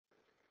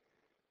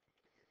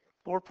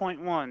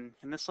4.1.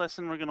 In this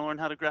lesson, we're going to learn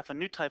how to graph a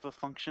new type of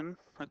function,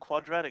 a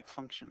quadratic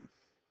function.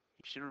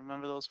 You should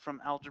remember those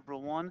from Algebra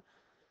 1.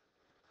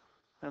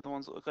 They're the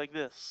ones that look like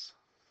this.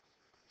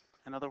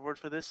 Another word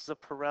for this is a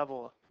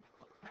parabola.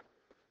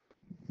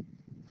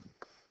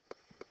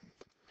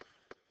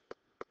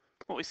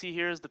 What we see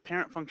here is the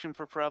parent function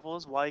for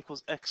parabolas, y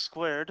equals x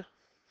squared.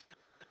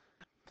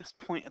 This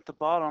point at the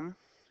bottom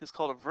is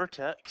called a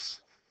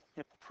vertex.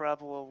 If the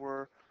parabola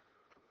were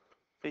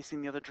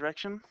facing the other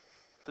direction,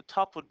 the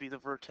top would be the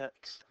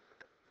vertex.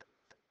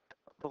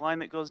 The line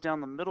that goes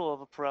down the middle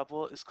of a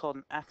parabola is called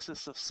an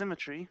axis of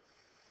symmetry.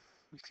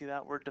 We see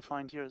that word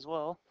defined here as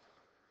well.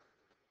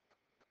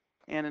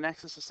 And an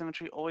axis of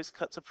symmetry always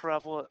cuts a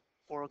parabola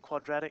or a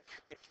quadratic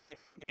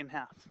in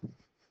half.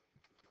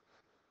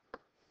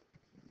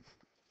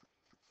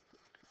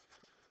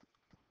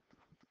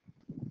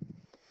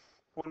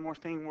 One more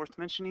thing worth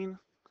mentioning.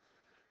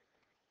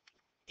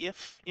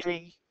 If in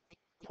a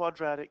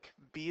quadratic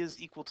b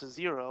is equal to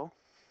 0,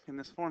 in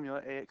this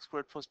formula, ax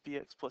squared plus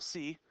bx plus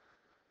c,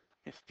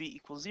 if b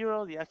equals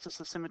 0, the axis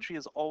of symmetry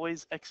is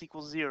always x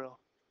equals 0.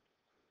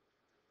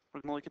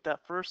 We're going to look at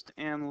that first,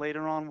 and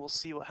later on we'll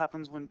see what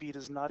happens when b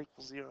does not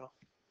equal 0.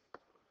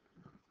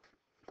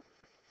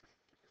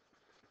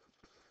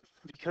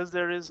 Because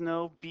there is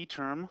no b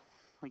term,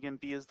 again,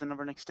 b is the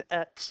number next to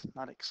x,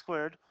 not x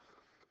squared,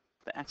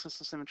 the axis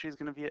of symmetry is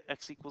going to be at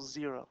x equals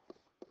 0.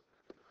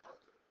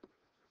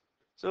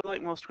 So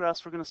like most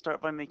graphs, we're going to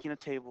start by making a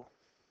table.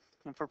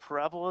 And for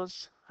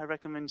parabolas, I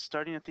recommend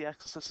starting at the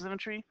axis of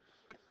symmetry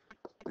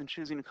and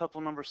choosing a couple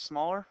numbers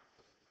smaller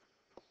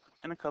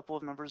and a couple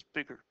of numbers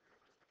bigger.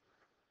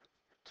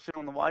 To fit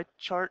on the y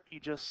chart, you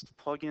just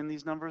plug in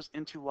these numbers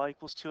into y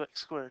equals 2x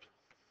squared.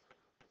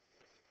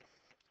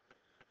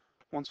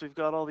 Once we've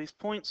got all these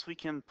points, we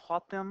can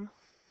plot them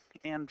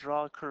and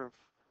draw a curve.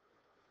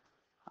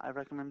 I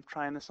recommend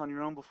trying this on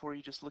your own before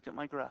you just look at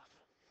my graph.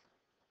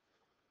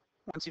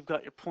 Once you've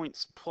got your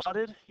points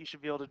plotted, you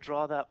should be able to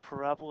draw that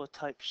parabola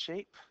type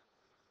shape.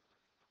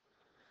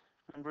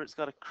 Remember, it's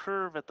got a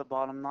curve at the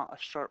bottom, not a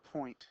sharp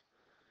point.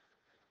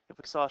 If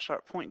we saw a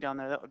sharp point down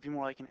there, that would be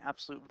more like an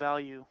absolute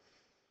value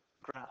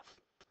graph.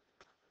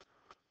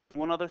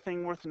 One other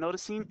thing worth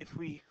noticing, if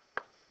we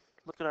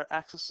look at our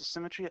axis of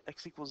symmetry at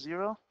x equals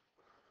 0,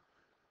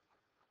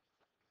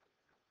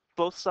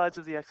 both sides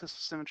of the axis of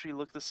symmetry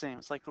look the same.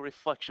 It's like a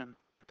reflection.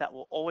 That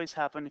will always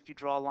happen if you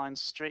draw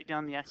lines straight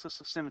down the axis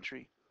of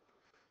symmetry.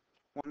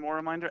 One more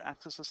reminder,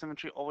 axis of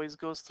symmetry always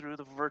goes through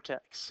the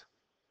vertex.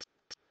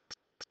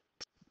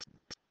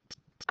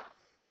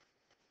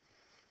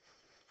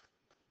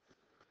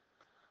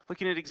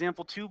 Looking at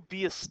example 2,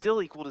 b is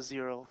still equal to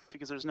 0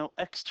 because there's no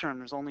x term.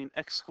 There's only an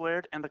x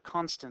squared and a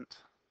constant.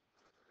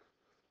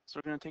 So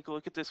we're going to take a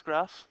look at this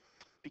graph.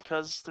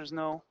 Because there's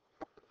no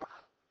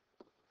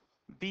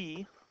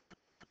b,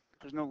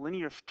 there's no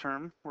linear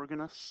term, we're going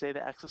to say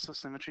the axis of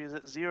symmetry is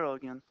at 0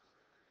 again.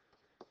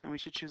 And we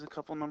should choose a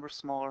couple numbers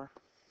smaller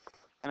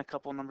and a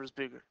couple numbers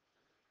bigger.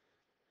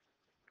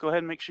 Go ahead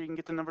and make sure you can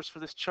get the numbers for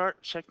this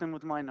chart. Check them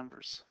with my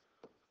numbers.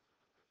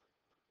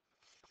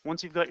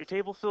 Once you've got your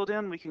table filled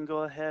in, we can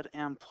go ahead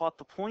and plot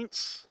the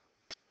points,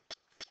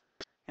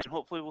 and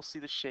hopefully we'll see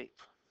the shape.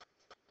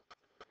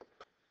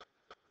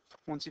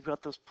 Once you've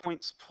got those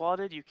points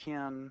plotted, you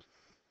can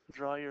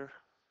draw your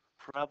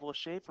parabola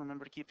shape.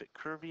 Remember to keep it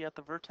curvy at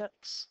the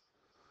vertex.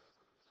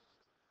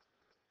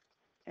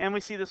 And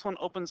we see this one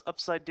opens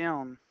upside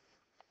down.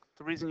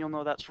 The reason you'll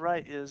know that's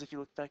right is if you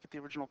look back at the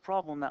original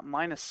problem, that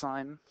minus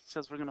sign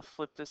says we're going to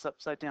flip this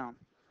upside down.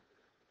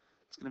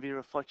 It's going to be a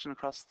reflection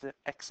across the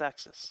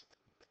x-axis.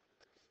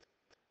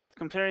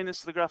 Comparing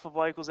this to the graph of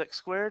y equals x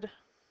squared,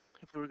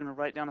 if we were going to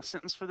write down a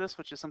sentence for this,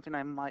 which is something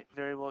I might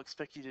very well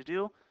expect you to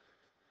do,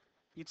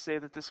 you'd say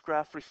that this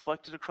graph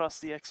reflected across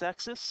the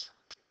x-axis.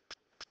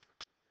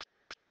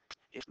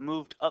 It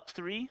moved up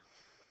 3,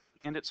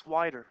 and it's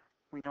wider.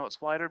 We know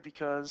it's wider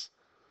because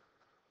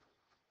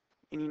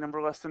any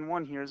number less than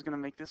 1 here is going to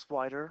make this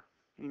wider.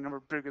 Any number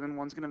bigger than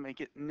 1 is going to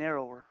make it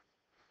narrower.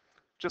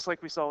 Just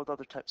like we saw with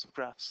other types of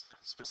graphs,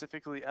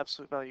 specifically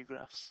absolute value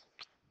graphs.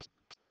 At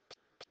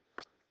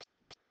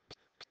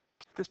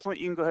this point,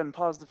 you can go ahead and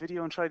pause the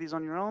video and try these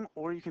on your own,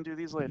 or you can do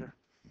these later.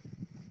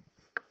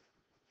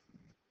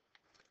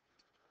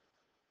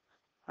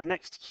 Our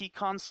next key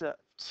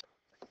concept.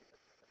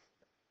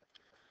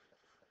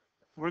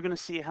 We're going to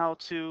see how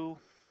to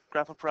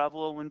graph a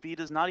parabola when b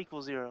does not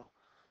equal 0.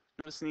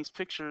 Notice in these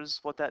pictures,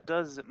 what that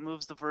does is it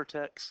moves the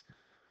vertex,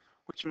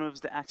 which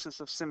moves the axis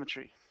of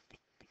symmetry.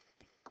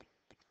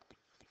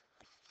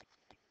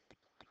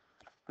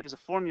 There's a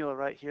formula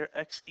right here,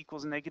 x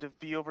equals negative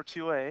b over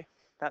 2a.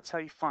 That's how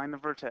you find the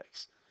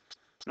vertex.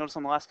 Notice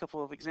on the last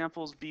couple of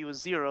examples, b was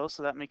 0,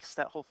 so that makes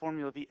that whole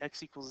formula be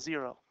x equals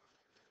 0.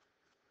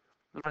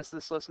 The rest of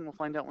this lesson, we'll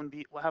find out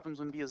what happens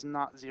when b is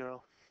not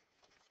 0.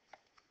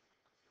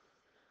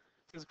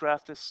 Let's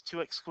graph this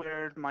 2x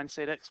squared minus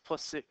 8x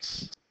plus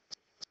 6.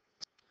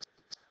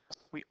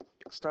 We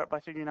start by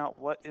figuring out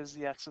what is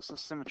the axis of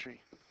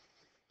symmetry.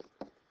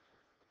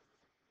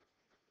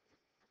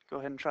 Go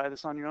ahead and try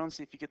this on your own,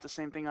 see if you get the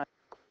same thing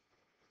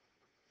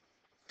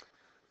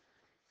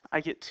I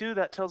get 2,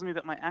 that tells me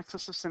that my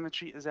axis of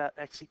symmetry is at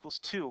x equals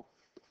 2.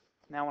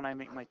 Now when I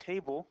make my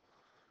table,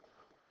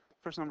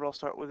 first number I'll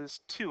start with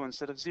is 2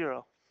 instead of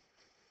 0.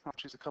 I'll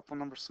choose a couple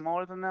numbers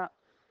smaller than that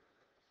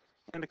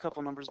and a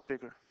couple numbers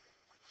bigger.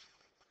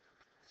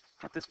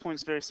 At this point,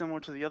 it's very similar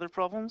to the other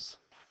problems.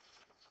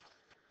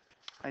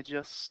 I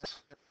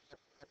just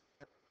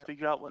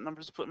figure out what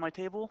numbers to put in my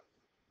table,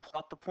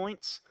 plot the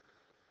points,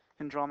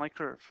 and draw my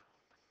curve.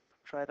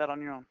 Try that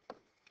on your own.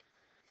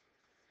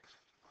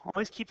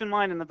 Always keep in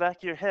mind in the back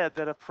of your head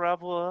that a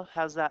parabola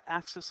has that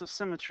axis of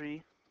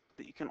symmetry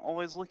that you can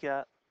always look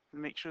at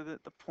and make sure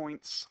that the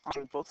points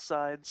on both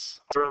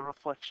sides are a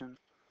reflection.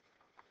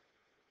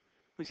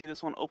 We see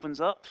this one opens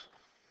up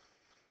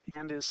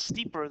and is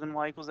steeper than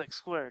y equals x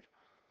squared.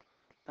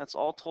 That's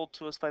all told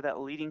to us by that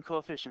leading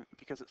coefficient.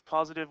 Because it's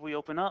positive, we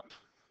open up.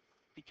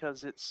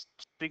 Because it's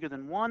bigger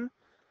than 1,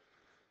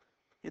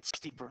 it's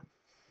steeper.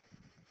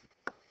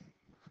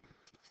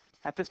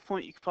 At this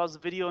point, you can pause the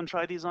video and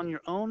try these on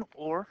your own,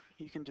 or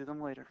you can do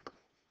them later.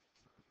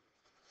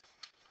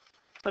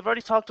 I've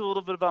already talked a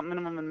little bit about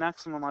minimum and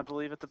maximum, I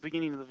believe, at the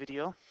beginning of the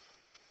video.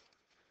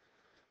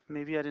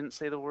 Maybe I didn't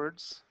say the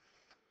words,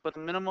 but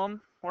the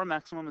minimum or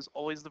maximum is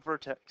always the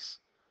vertex.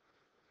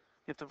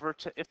 If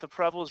the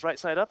parabola is right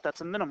side up,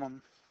 that's a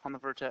minimum on the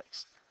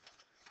vertex.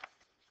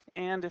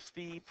 And if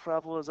the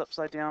parabola is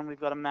upside down, we've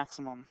got a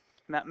maximum.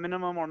 And that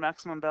minimum or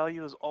maximum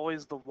value is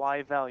always the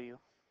y value.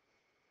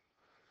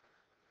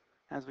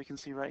 As we can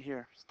see right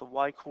here, it's the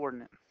y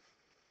coordinate.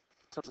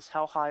 It tells us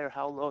how high or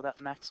how low that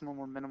maximum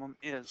or minimum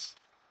is.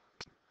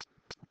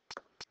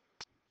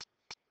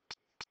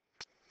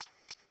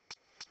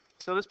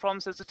 So this problem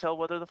says to tell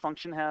whether the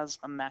function has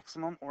a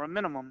maximum or a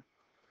minimum.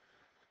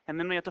 And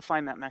then we have to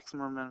find that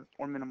maximum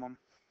or minimum.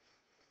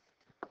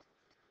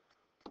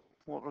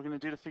 What we're going to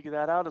do to figure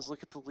that out is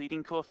look at the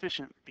leading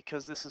coefficient.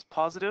 Because this is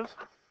positive,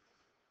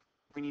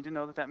 we need to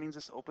know that that means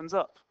this opens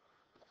up,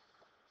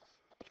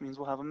 which means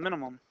we'll have a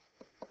minimum.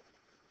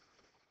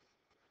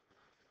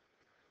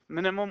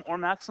 Minimum or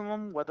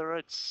maximum, whether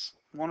it's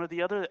one or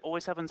the other, it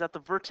always happens at the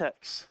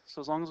vertex. So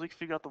as long as we can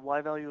figure out the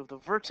y value of the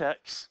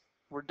vertex,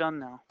 we're done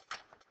now.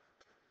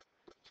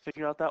 To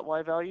figure out that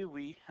y value,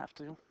 we have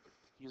to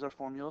use our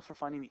formula for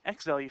finding the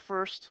x value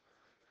first,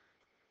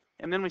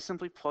 and then we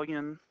simply plug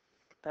in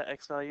that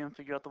x value and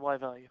figure out the y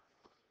value.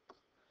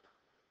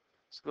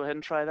 So go ahead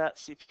and try that,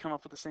 see if you come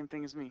up with the same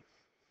thing as me.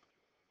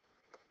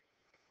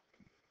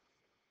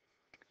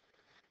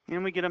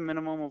 And we get a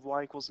minimum of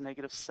y equals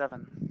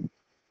 -7.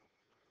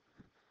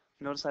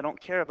 Notice I don't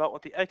care about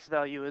what the x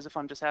value is if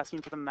I'm just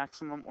asking for the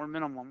maximum or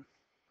minimum.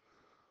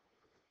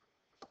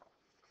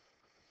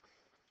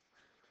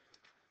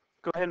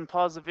 Go ahead and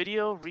pause the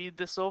video, read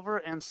this over,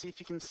 and see if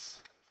you can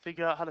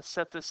figure out how to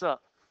set this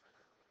up.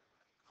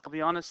 I'll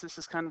be honest, this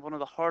is kind of one of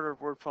the harder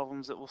word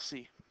problems that we'll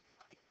see.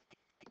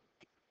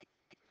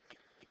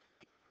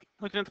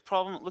 Looking at the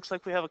problem, it looks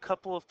like we have a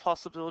couple of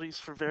possibilities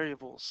for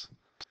variables.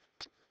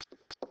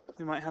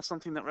 We might have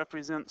something that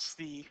represents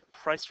the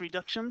price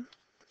reduction,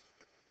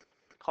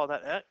 call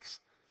that x,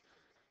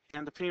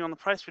 and depending on the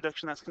price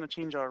reduction, that's going to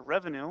change our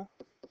revenue.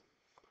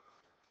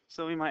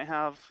 So we might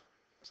have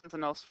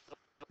something else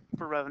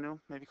for revenue,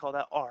 maybe call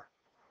that r.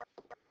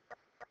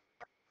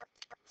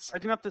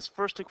 Setting up this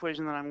first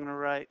equation that I'm going to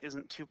write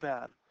isn't too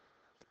bad.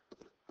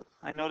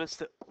 I noticed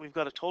that we've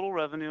got a total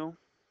revenue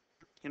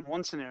in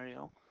one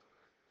scenario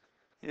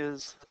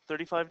is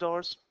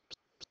 $35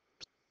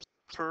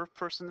 per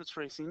person that's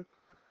racing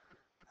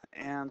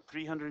and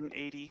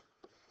 380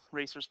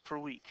 racers per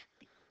week.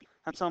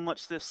 That's how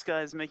much this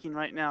guy is making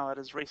right now at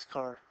his race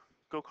car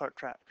go-kart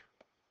track.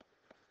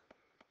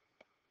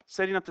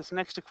 Setting up this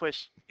next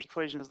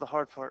equation is the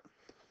hard part.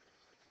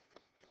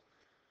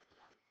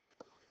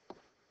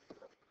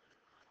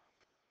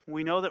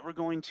 We know that we're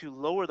going to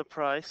lower the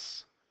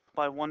price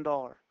by $1.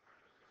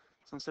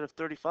 So instead of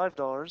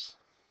 $35,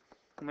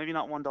 maybe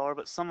not $1,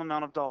 but some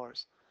amount of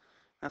dollars.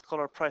 That's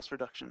called our price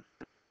reduction.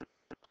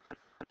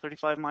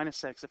 35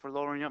 minus x. If we're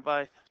lowering it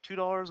by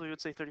 $2, we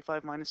would say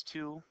 35 minus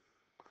 2,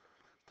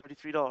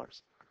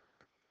 $33.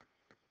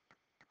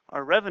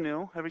 Our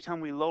revenue, every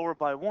time we lower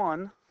by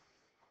 1,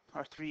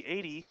 our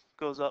 380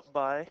 goes up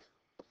by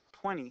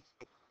 20.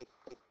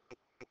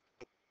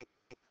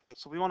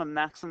 So we want to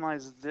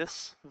maximize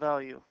this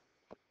value.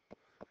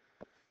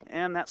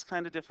 And that's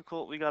kind of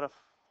difficult. We got to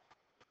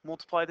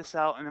multiply this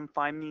out and then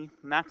find the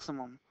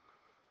maximum.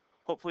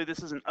 Hopefully this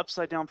is an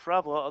upside down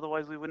parabola,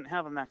 otherwise we wouldn't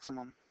have a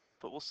maximum.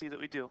 But we'll see that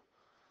we do.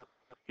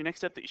 Your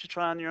next step that you should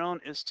try on your own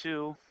is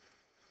to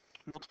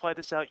multiply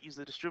this out, use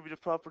the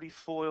distributive property,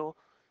 FOIL,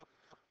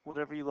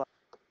 whatever you like.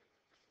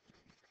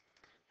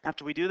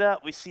 After we do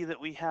that, we see that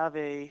we have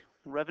a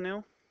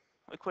revenue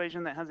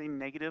equation that has a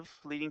negative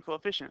leading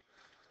coefficient.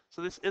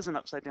 So this is an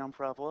upside down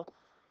parabola,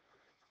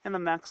 and the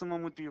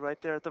maximum would be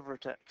right there at the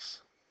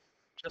vertex.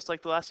 Just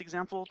like the last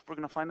example, we're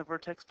going to find the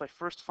vertex by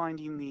first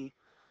finding the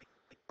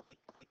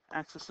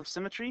axis of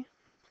symmetry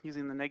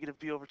using the negative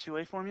b over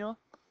 2a formula,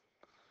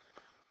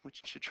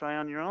 which you should try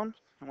on your own.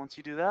 And once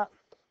you do that,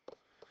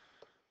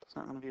 it's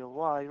not going to be a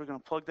y, we're going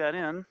to plug that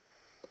in,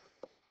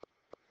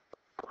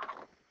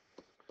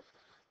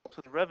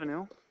 to the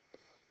revenue,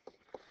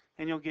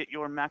 and you'll get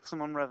your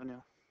maximum revenue.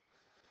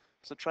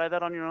 So try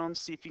that on your own,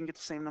 see if you can get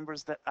the same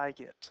numbers that I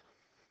get.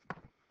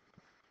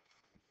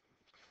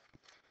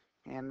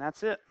 And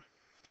that's it.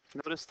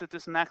 Notice that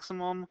this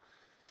maximum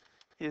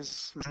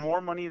is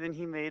more money than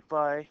he made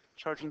by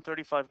charging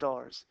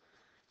 $35.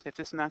 If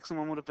this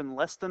maximum would have been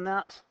less than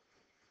that,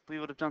 we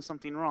would have done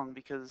something wrong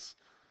because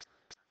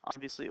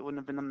obviously it wouldn't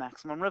have been the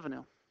maximum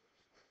revenue.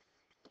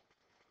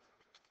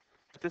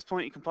 At this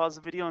point, you can pause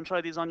the video and try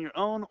these on your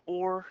own,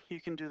 or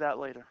you can do that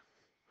later.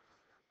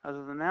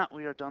 Other than that,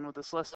 we are done with this lesson.